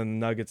game, and then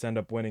the Nuggets end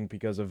up winning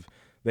because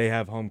they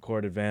have home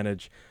court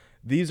advantage.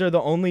 These are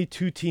the only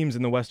 2 teams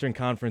in the Western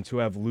Conference who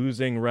have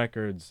losing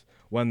records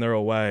when they're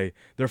away.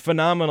 They're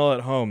phenomenal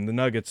at home. The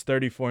Nuggets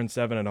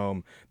 34-7 at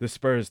home. The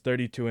Spurs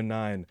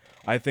 32-9.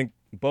 I think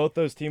both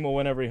those teams will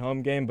win every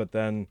home game, but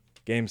then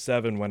Game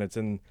 7 when it's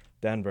in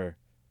Denver,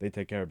 they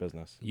take care of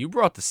business. You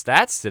brought the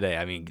stats today.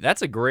 I mean,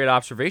 that's a great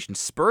observation.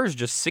 Spurs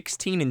just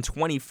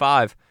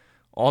 16-25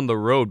 on the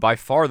road, by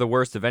far the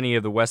worst of any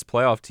of the West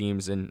playoff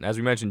teams. And as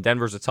we mentioned,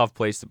 Denver's a tough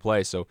place to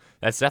play, so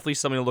that's definitely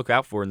something to look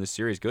out for in this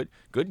series. Good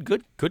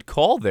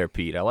call there,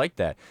 Pete. I like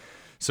that.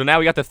 So now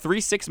we got the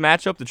 3-6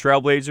 matchup, the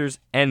Trailblazers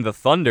and the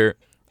Thunder.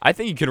 I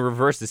think you can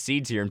reverse the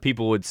seeds here, and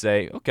people would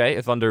say, okay,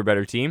 a Thunder a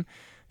better team.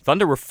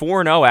 Thunder were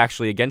 4-0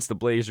 actually against the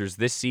Blazers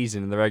this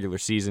season in the regular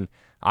season.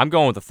 I'm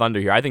going with the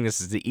Thunder here. I think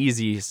this is the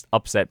easiest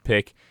upset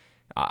pick.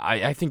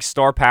 I think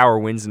star power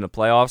wins in the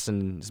playoffs,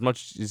 and as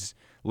much as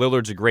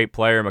Lillard's a great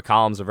player,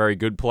 McCollum's a very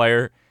good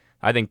player,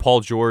 I think Paul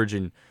George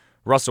and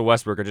Russell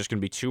Westbrook are just going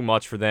to be too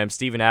much for them.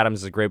 Steven Adams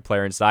is a great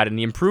player inside, and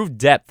the improved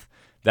depth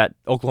that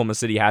Oklahoma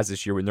City has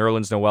this year with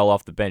Nerlens Noel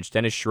off the bench,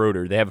 Dennis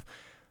Schroeder, they have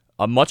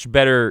a much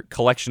better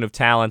collection of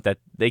talent that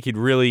they could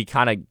really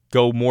kind of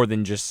go more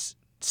than just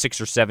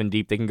 6 or 7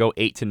 deep. They can go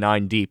 8 to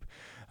 9 deep.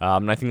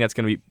 And I think that's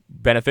going to be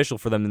beneficial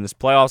for them in this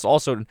playoffs.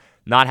 Also,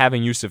 not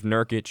having Yusuf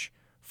Nurkic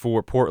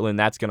for Portland,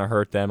 that's going to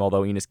hurt them,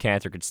 although Enes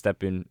Kanter could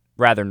step in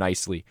rather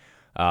nicely.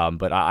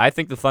 But I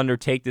think the Thunder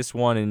take this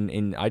one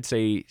in I'd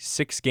say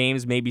 6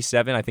 games, maybe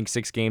 7. I think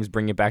 6 games,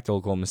 bring it back to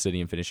Oklahoma City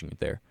and finishing it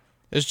there.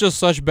 It's just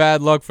such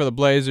bad luck for the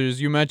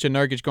Blazers. You mentioned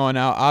Nurkic going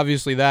out,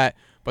 obviously that.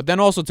 But then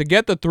also to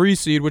get the 3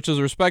 seed, which is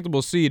a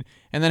respectable seed,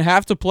 and then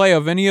have to play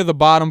of any of the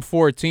bottom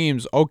 4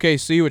 teams,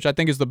 OKC, which I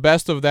think is the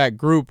best of that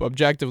group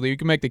objectively. You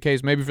can make the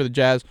case maybe for the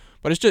Jazz,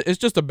 but it's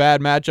just a bad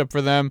matchup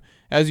for them.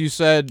 As you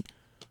said,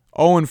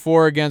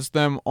 0-4 against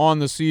them on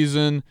the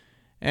season.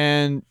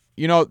 And,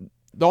 you know,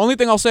 the only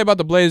thing I'll say about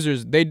the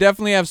Blazers, they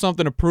definitely have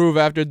something to prove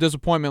after a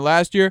disappointment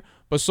last year,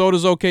 but so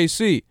does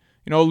OKC.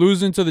 You know,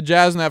 losing to the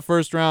Jazz in that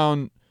first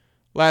round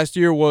last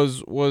year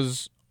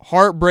was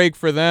heartbreak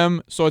for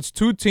them. So it's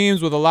 2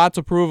 teams with a lot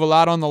to prove, a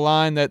lot on the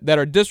line that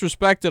are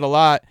disrespected a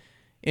lot.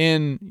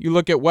 You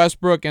look at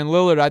Westbrook and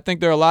Lillard, I think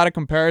there are a lot of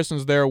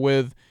comparisons there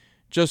with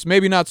just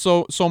maybe not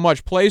so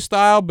much play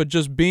style, but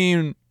just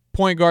being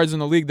point guards in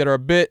the league that are a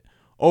bit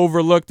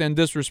overlooked and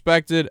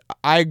disrespected.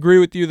 I agree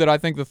with you that I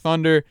think the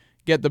Thunder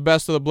get the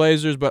best of the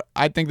Blazers, but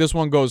I think this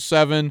one goes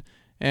 7,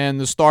 and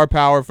the star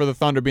power for the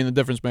Thunder being the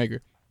difference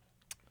maker.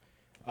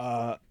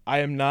 I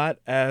am not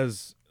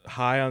as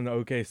high on the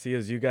OKC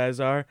as you guys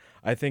are.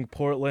 I think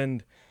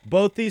Portland,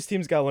 both these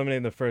teams got eliminated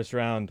in the first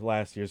round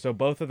last year, so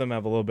both of them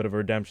have a little bit of a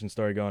redemption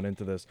story going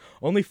into this.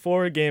 Only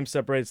 4 games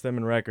separates them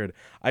in record.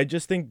 I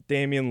just think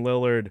Damian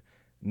Lillard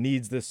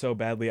needs this so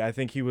badly. I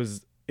think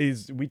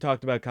we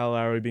talked about Kyle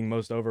Lowry being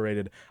most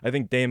overrated. I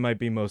think Dame might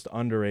be most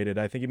underrated.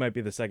 I think he might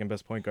be the second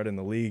best point guard in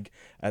the league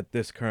at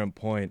this current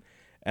point.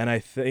 And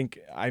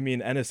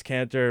Enes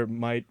Kanter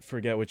might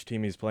forget which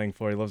team he's playing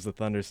for. He loves the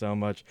Thunder so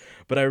much.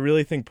 But I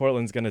really think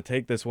Portland's going to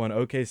take this one.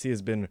 OKC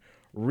has been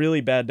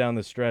really bad down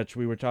the stretch.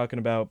 We were talking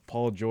about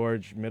Paul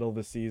George, middle of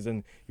the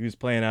season. He was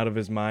playing out of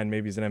his mind.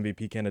 Maybe he's an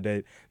MVP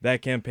candidate.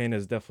 That campaign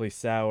has definitely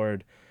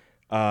soured.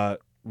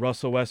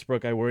 Russell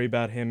Westbrook, I worry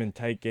about him in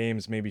tight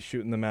games, maybe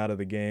shooting them out of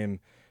the game.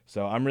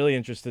 So I'm really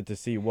interested to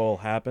see what will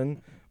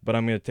happen. But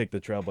I'm going to take the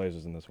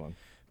Trailblazers in this one.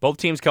 Both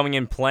teams coming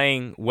in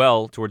playing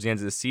well towards the end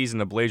of the season.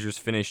 The Blazers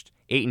finished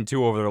 8-2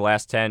 over their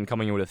last 10,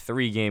 coming in with a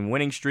 3-game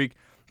winning streak.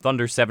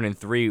 Thunder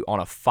 7-3 on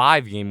a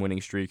 5-game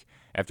winning streak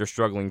after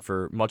struggling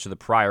for much of the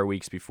prior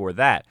weeks before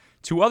that.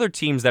 2 other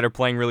teams that are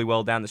playing really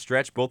well down the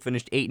stretch both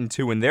finished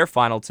 8-2 in their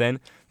final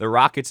 10. The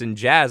Rockets and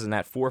Jazz in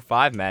that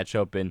 4-5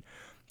 matchup, and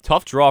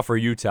tough draw for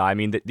Utah. I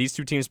mean, these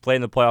 2 teams played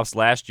in the playoffs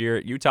last year.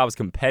 Utah was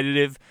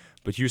competitive,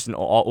 but Houston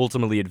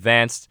ultimately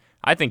advanced.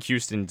 I think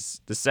Houston's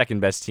the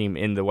second best team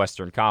in the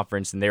Western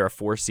Conference, and they're a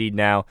 4 seed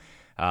now.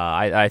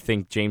 I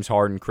think James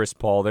Harden, Chris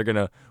Paul, they're going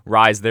to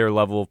raise their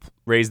level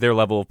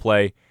of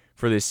play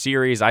for this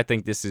series. I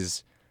think this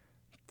is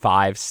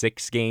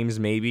 5-6 games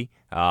maybe,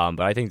 but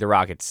I think the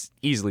Rockets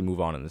easily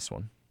move on in this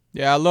one.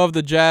 Yeah, I love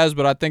the Jazz,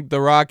 but I think the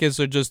Rockets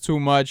are just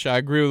too much. I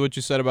agree with what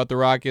you said about the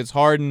Rockets.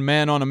 Harden,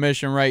 man on a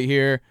mission right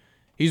here.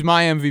 he's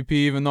my MVP,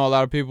 even though a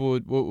lot of people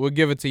would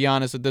give it to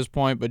Giannis at this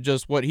point. But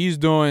just what he's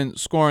doing,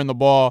 scoring the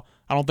ball,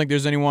 I don't think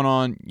there's anyone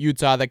on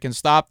Utah that can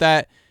stop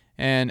that.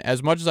 And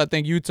as much as I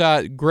think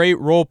Utah, great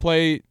role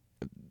play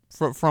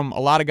from a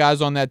lot of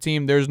guys on that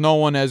team, there's no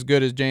one as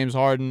good as James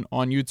Harden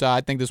on Utah.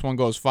 I think this one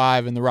goes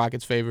 5 in the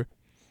Rockets' favor.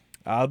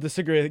 I'll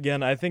disagree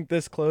again. I think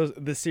this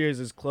series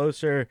is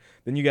closer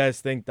than you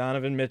guys think.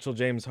 Donovan Mitchell,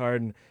 James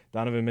Harden.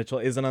 Donovan Mitchell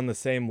isn't on the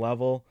same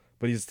level,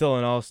 but he's still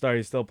an all-star.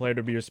 He's still a player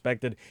to be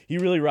respected. He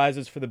really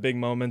rises for the big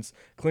moments.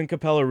 Clint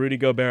Capella, Rudy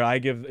Gobert, I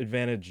give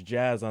advantage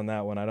Jazz on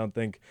that one. I don't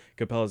think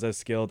Capella's as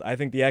skilled. I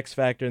think the X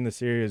factor in the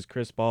series is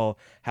Chris Paul.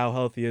 How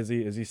healthy is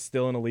he? Is he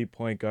still an elite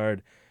point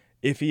guard?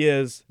 If he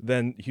is,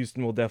 then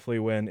Houston will definitely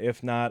win.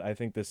 If not, I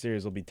think the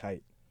series will be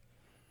tight.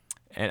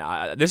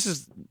 And this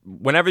is,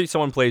 whenever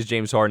someone plays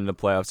James Harden in the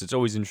playoffs, it's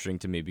always interesting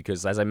to me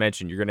because, as I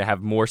mentioned, you're going to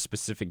have more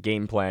specific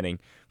game planning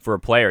for a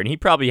player. And he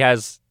probably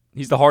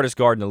he's the hardest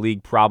guard in the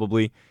league,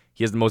 probably.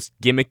 He has the most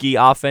gimmicky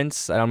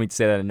offense. I don't mean to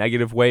say that in a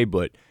negative way,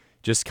 but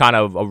just kind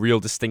of a real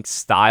distinct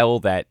style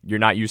that you're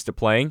not used to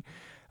playing.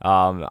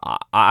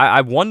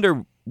 I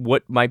wonder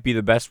what might be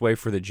the best way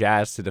for the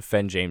Jazz to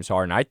defend James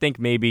Harden. I think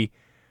maybe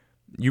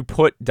you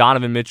put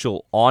Donovan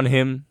Mitchell on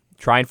him,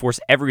 try and force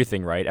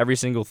everything right, every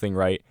single thing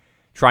right.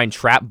 Try and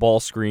trap ball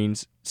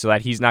screens so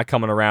that he's not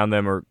coming around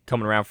them or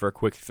coming around for a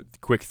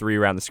quick three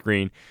around the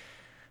screen.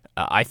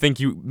 I think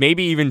you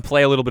maybe even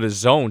play a little bit of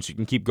zone so you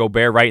can keep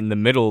Gobert right in the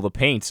middle of the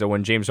paint. So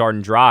when James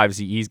Harden drives,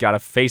 he's got to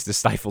face the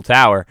Stifle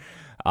Tower.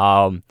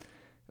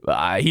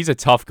 He's a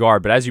tough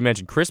guard, but as you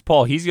mentioned, Chris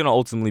Paul, he's going to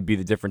ultimately be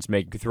the difference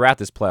maker throughout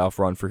this playoff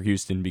run for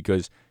Houston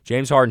because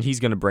James Harden,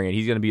 he's going to bring it.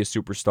 He's going to be a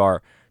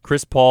superstar.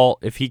 Chris Paul,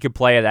 if he could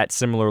play at that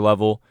similar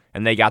level,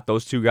 and they got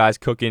those two guys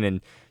cooking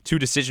and two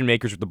decision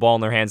makers with the ball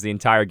in their hands the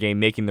entire game,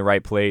 making the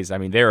right plays, I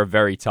mean, they're a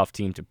very tough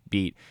team to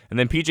beat. And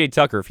then P.J.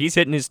 Tucker, if he's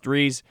hitting his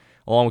threes,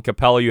 along with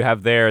Capella you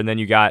have there, and then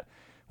you got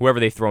whoever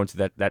they throw into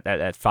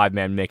that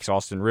five-man mix,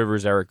 Austin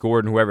Rivers, Eric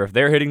Gordon, whoever, if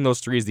they're hitting those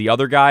threes, the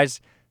other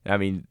guys, I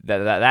mean,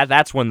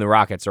 that's when the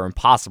Rockets are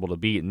impossible to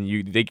beat,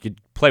 and they could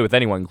play with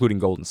anyone, including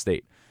Golden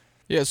State.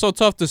 Yeah, it's so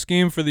tough to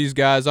scheme for these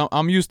guys.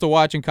 I'm used to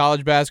watching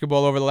college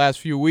basketball over the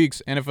last few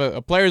weeks, and if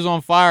a player's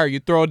on fire,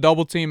 you throw a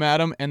double team at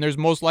him, and there's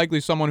most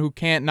likely someone who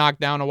can't knock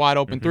down a wide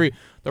open three.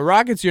 The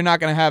Rockets, you're not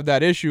going to have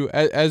that issue.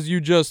 As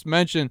you just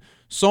mentioned,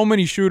 so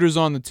many shooters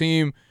on the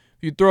team.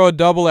 If you throw a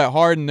double at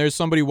Harden, there's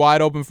somebody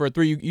wide open for a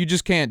three. You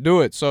just can't do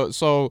it.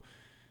 So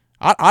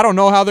I don't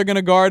know how they're going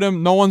to guard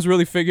him. No one's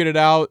really figured it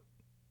out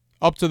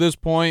up to this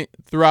point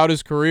throughout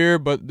his career,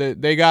 but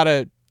they got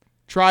to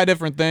try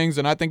different things,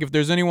 and I think if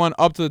there's anyone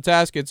up to the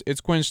task, it's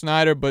Quinn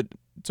Snyder, but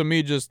to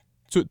me, just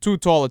too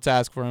tall a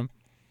task for him.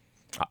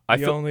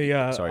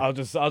 Sorry. I'll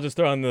just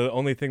throw on the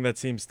only thing that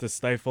seems to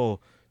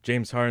stifle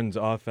James Harden's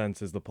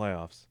offense is the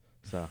playoffs.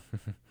 So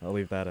I'll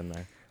leave that in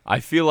there. I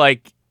feel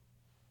like,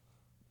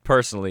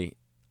 personally,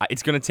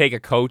 it's going to take a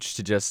coach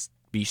to just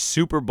be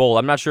super bold.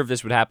 I'm not sure if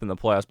this would happen in the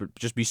playoffs, but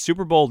just be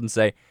super bold and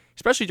say,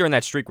 especially during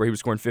that streak where he was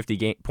scoring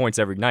 50 points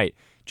every night,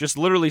 just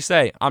literally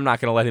say, I'm not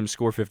going to let him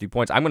score 50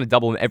 points. I'm going to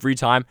double him every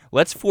time.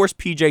 Let's force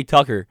P.J.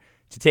 Tucker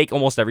to take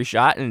almost every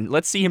shot, and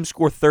let's see him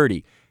score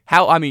 30.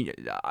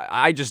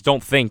 I just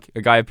don't think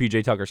a guy of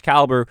P.J. Tucker's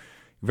caliber,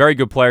 very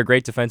good player,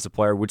 great defensive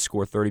player, would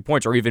score 30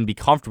 points or even be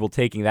comfortable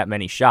taking that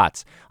many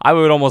shots. I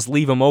would almost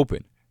leave him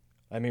open.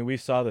 I mean, we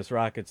saw this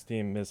Rockets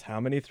team miss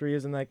how many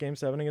threes in that Game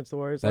 7 against the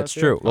Warriors That's last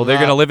year? true. Well, they're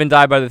going to live and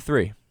die by the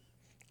three.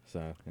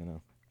 So,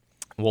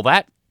 Well,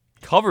 that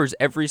covers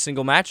every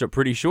single matchup,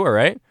 pretty sure,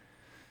 right?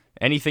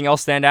 Anything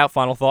else stand out?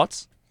 Final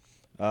thoughts?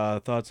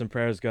 Thoughts and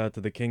prayers go out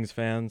to the Kings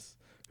fans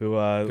who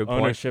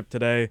ownership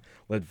today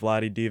let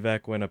Vlade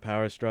Divac win a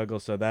power struggle.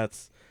 So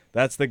that's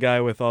the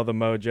guy with all the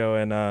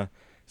mojo in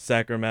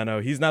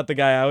Sacramento. He's not the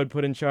guy I would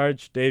put in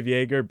charge. Dave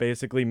Yeager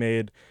basically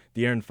made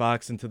De'Aaron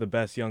Fox into the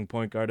best young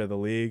point guard of the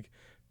league,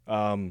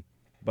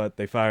 but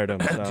they fired him.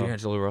 So.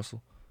 D'Angelo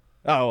Russell.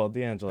 Oh, well,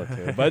 D'Angelo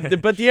too. But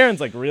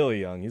De'Aaron's like really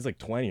young. He's like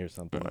 20 or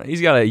something. I think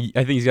he's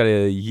got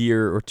a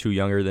year or two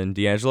younger than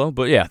D'Angelo.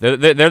 But yeah,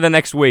 they're the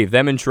next wave.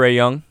 Them and Trae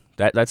Young.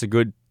 That's a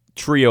good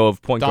trio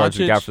of point guards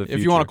we got for the future.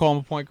 If you want to call him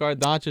a point guard,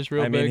 Doncic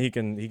real big. I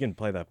mean, he can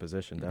play that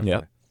position, definitely.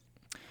 Yeah.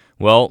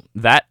 Well,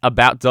 that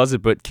about does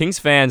it. But Kings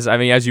fans, I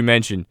mean, as you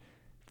mentioned,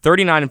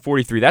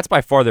 39-43, that's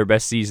by far their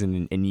best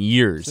season in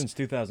years. Since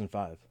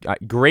 2005.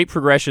 Great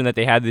progression that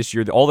they had this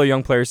year. All their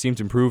young players seem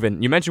to improve.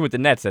 And you mentioned with the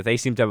Nets that they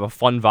seem to have a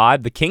fun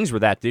vibe. The Kings were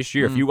that this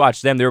year. If you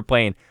watch them, they were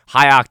playing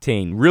high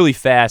octane, really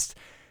fast.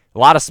 A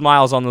lot of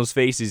smiles on those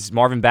faces.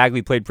 Marvin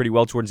Bagley played pretty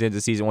well towards the end of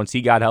the season once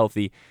he got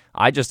healthy.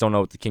 I just don't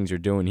know what the Kings are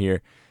doing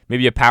here.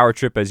 Maybe a power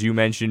trip, as you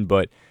mentioned,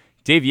 but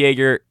Dave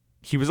Yeager,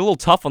 he was a little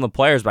tough on the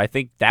players, but I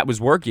think that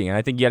was working. And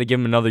I think you got to give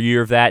him another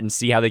year of that and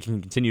see how they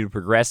can continue to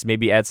progress,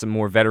 maybe add some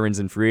more veterans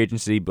in free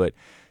agency, but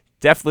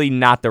definitely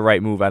not the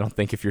right move, I don't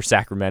think, if you're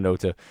Sacramento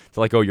to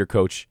let go your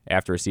coach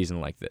after a season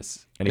like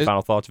this. Any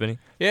final thoughts, Vinny?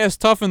 Yeah, it's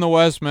tough in the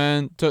West,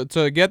 man.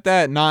 To get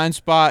that 9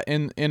 spot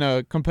in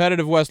a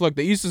competitive West. Look,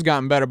 the East has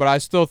gotten better, but I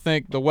still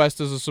think the West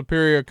is a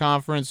superior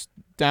conference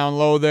down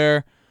low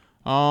there.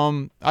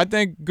 I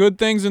think good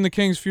things in the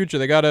Kings' future.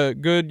 They got a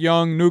good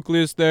young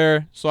nucleus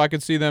there, so I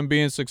could see them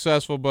being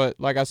successful. But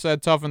like I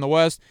said, tough in the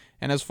West.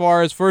 And as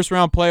far as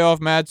first-round playoff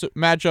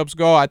matchups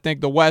go, I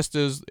think the West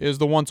is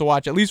the one to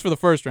watch, at least for the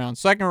first round.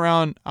 Second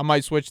round, I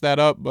might switch that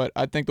up, but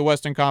I think the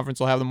Western Conference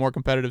will have the more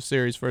competitive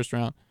series first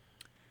round.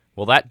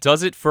 Well, that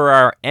does it for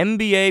our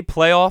NBA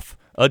playoff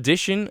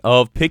edition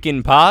of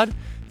Pickin' Pod.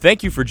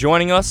 Thank you for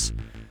joining us.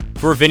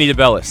 For Vinny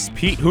DeBellis,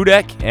 Pete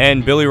Hudek,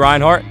 and Billy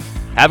Reinhart,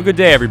 have a good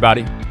day,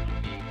 everybody.